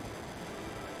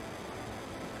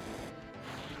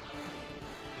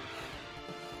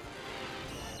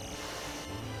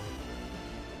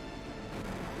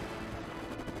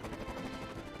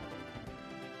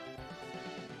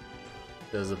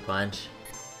 Does a punch.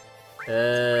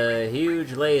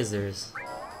 Huge lasers.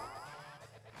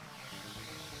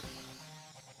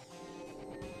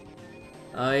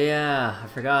 Oh yeah, I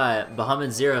forgot.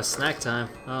 Bahamut Zero snack time.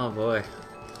 Oh boy.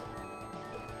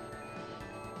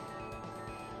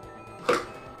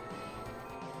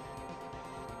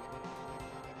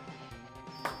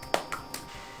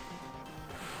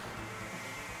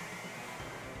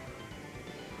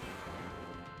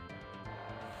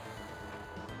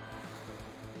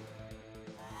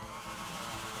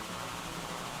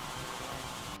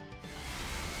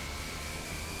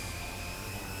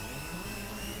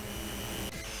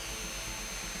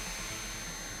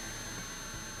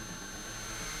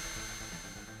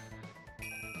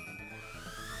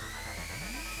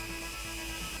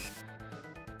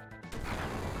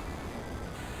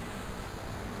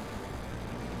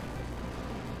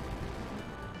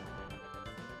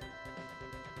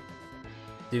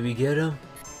 Did we get him?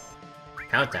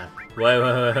 Countdown. Wait.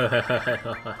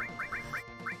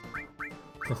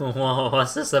 Whoa,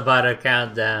 what's this about a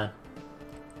countdown?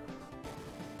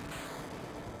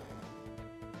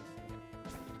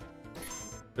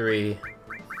 Three.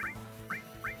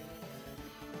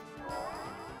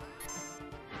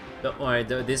 Don't worry,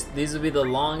 these will be the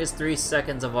longest 3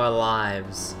 seconds of our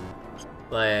lives.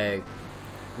 Like,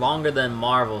 longer than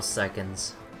Marvel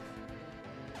seconds.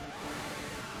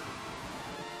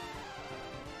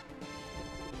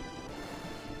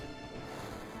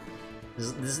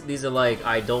 These are like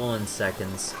Eidolon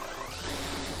seconds.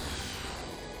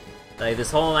 Like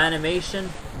this whole animation,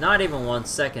 not even 1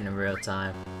 second in real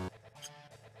time.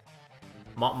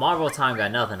 Marvel time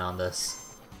got nothing on this.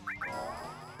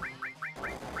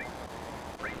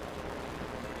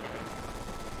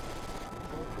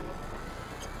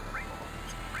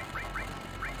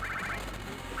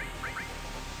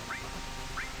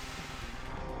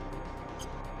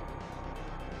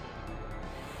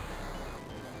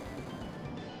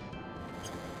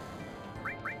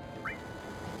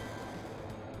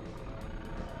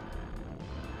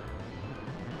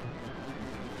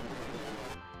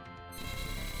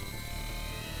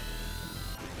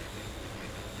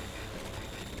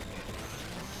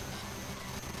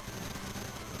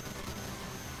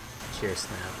 sheer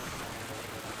snap.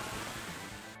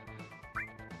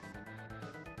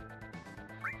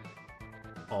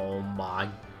 Oh my...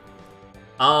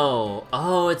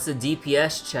 Oh, it's a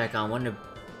DPS check on when to...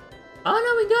 Oh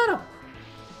no, we got him!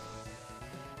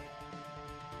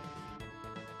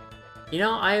 You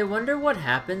know, I wonder what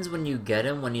happens when you get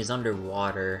him when he's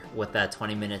underwater with that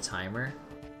 20-minute timer.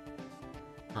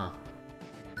 Huh.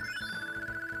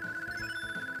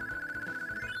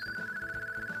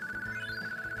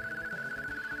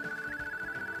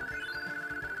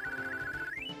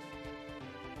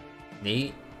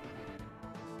 Neat.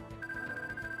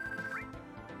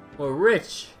 We're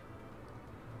rich.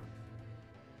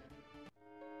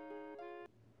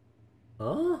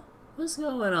 Oh? What's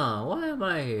going on? Why am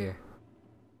I here?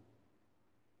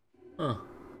 Huh.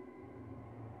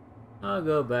 I'll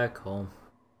go back home.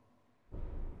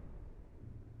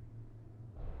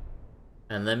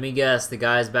 And let me guess, the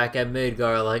guy's back at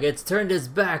Midgar like, it's turned its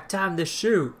back, time to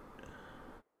shoot!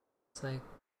 It's like,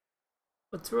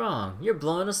 what's wrong? You're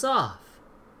blowing us off!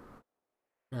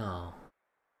 No.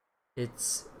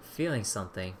 It's feeling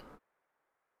something.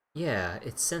 Yeah,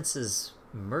 it senses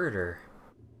murder.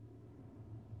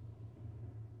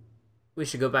 We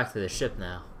should go back to the ship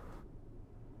now.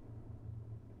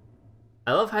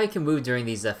 I love how you can move during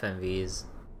these FMVs.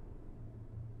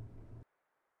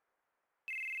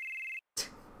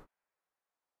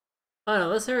 Oh no,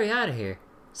 let's hurry out of here.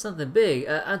 Something big,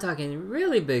 I'm talking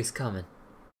really big's coming.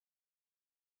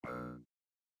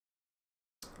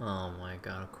 Oh my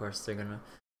god, of course they're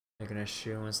gonna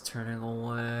shoot when it's turning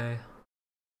away.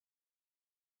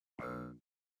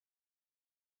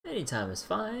 Anytime is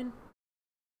fine.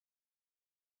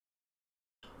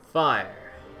 Fire.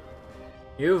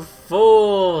 You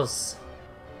fools!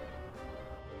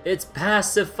 It's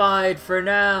pacified for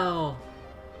now!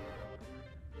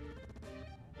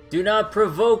 Do not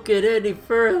provoke it any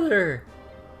further!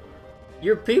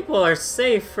 Your people are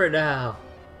safe for now!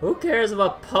 Who cares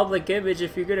about public image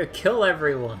if you're gonna kill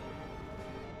everyone?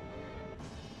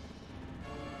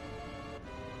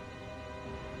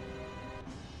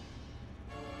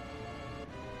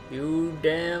 You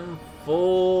damn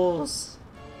fools!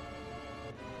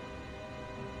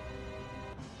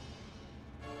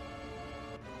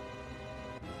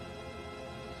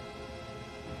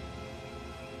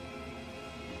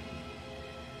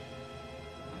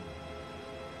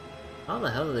 How the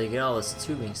hell did they get all this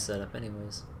tubing set up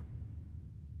anyways?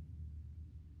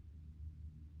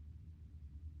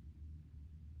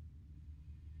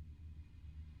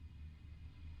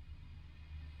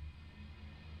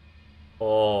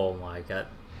 Oh my god.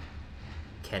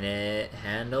 Can it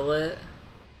handle it?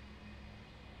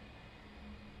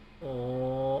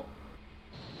 Oh.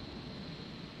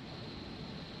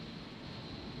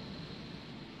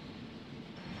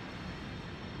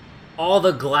 All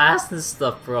the glass and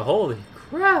stuff, bro. Holy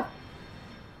crap.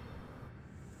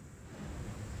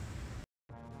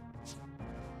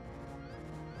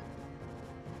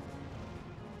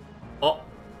 Oh.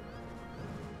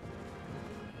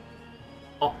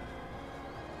 Oh.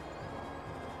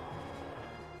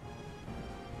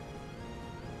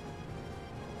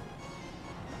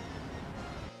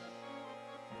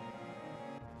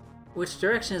 Which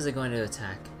direction is it going to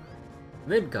attack?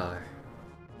 Midgar.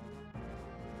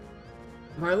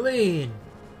 Marlene!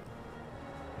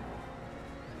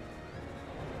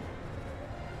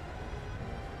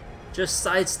 Just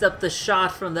sidestep the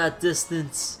shot from that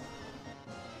distance.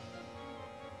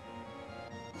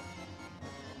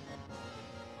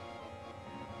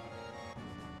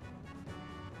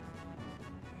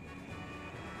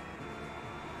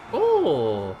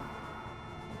 Oh!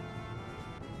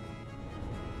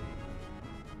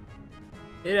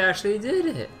 It actually did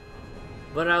it.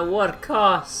 But at what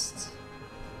cost?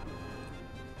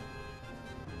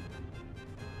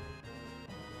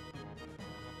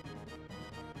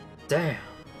 Damn!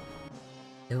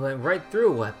 It went right through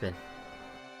a weapon.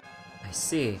 I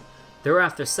see. They're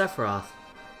after Sephiroth,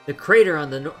 the crater on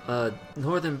the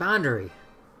northern boundary.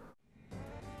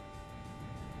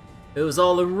 It was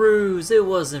all a ruse. It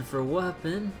wasn't for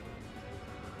weapon.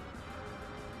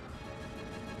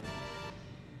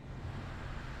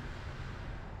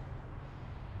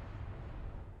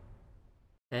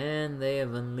 And they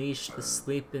have unleashed the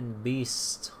sleeping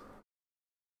beast.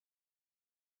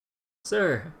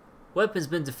 Sir, weapon's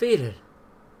been defeated.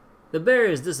 The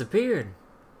barrier's disappeared.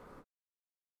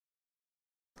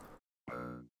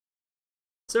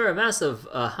 Sir, a mass of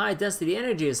high-density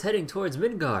energy is heading towards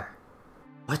Midgar.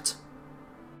 What?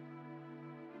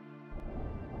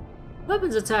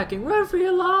 Weapons attacking! Run for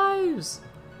your lives!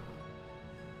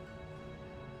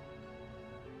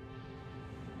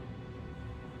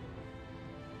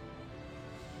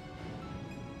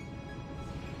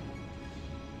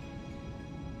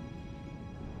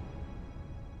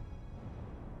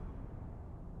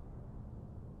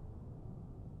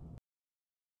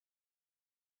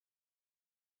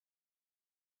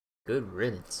 Good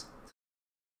riddance.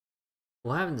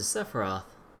 What happened to Sephiroth?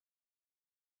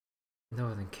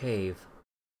 Northern Cave.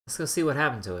 Let's go see what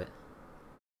happened to it.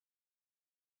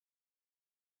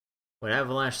 When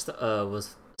Avalanche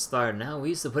was starting out, we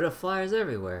used to put up flyers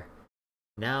everywhere.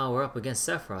 Now we're up against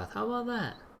Sephiroth. How about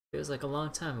that? Feels like a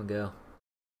long time ago.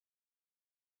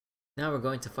 Now we're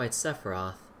going to fight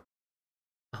Sephiroth.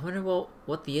 I wonder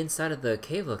what the inside of the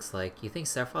cave looks like. You think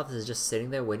Sephiroth is just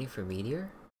sitting there waiting for Meteor?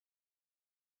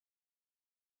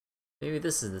 Maybe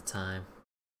this is the time.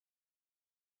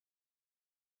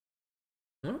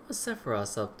 I wonder what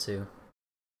Sephiroth's up to.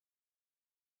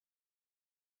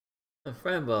 I'm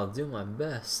afraid I'll do my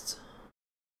best.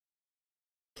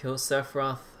 Kill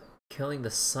Sephiroth, killing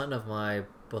the son of my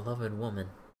beloved woman.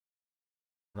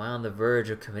 Am I on the verge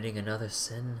of committing another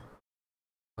sin?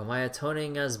 Or am I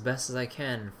atoning as best as I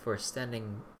can for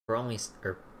only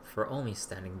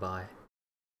standing by?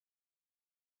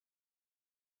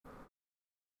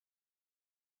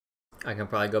 I can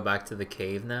probably go back to the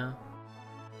cave now.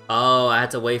 Oh, I had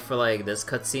to wait for like this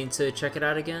cutscene to check it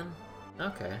out again?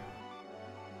 Okay.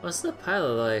 What's the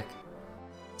pilot like?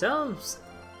 Tell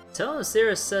him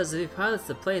Sirius says if he pilots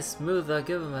the place smooth, I'll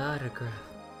give him an autograph.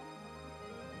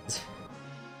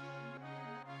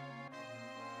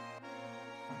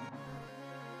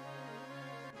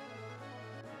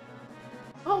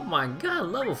 Oh my god,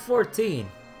 level 14!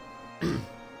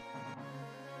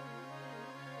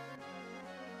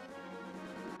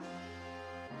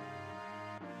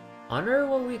 I wonder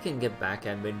what we can get back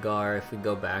at Midgar if we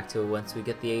go back to it once we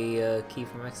get the key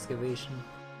from excavation.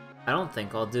 I don't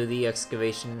think I'll do the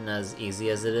excavation as easy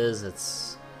as it is.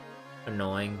 It's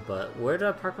annoying, but where did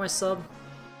I park my sub?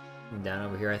 Down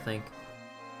over here, I think.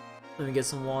 Let me get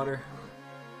some water.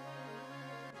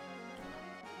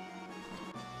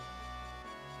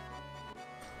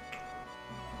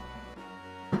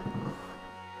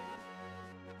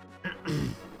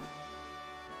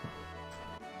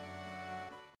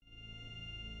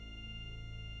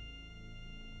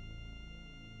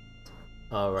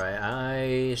 Alright,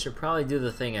 I should probably do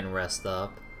the thing and rest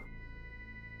up.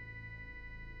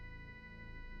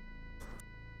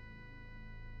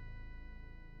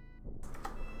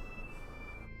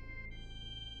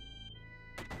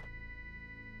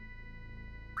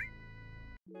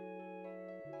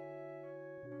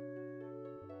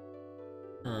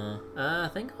 I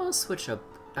think I'll switch up.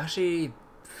 Actually,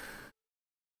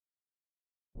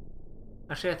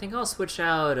 I think I'll switch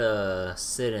out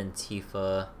Sid and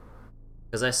Tifa.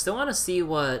 Because I still want to see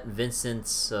what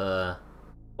Vincent's, well,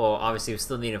 obviously we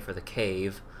still need him for the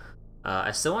cave.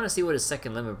 I still want to see what his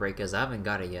second limit break is. I haven't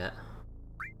got it yet.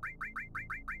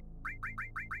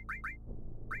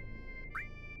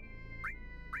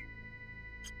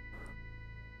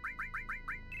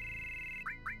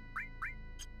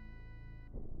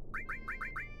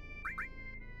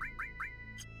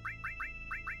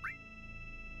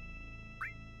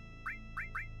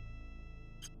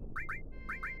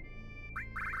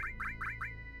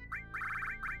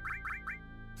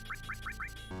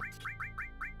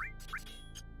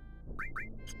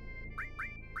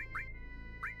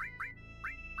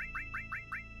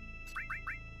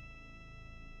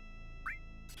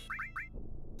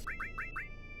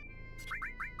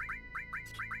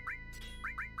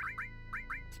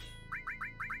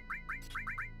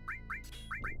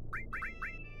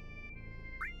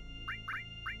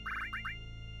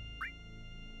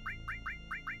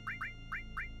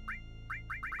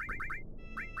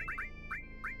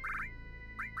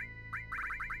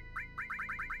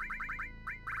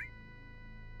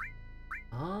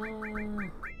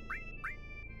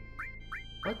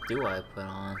 What do I put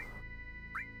on?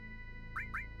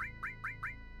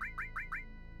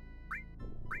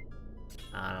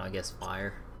 I don't know, I guess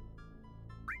fire.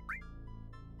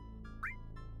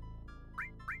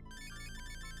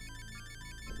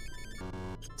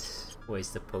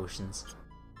 Waste of potions.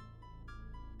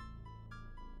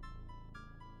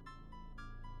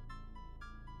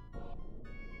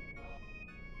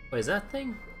 Wait, is that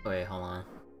thing? Wait, hold on.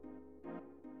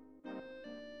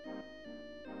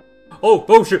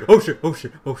 Oh shit, oh shit, oh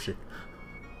shit, oh shit.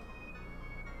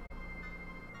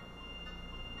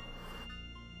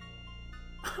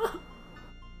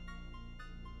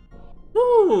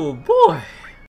 Ooh, boy.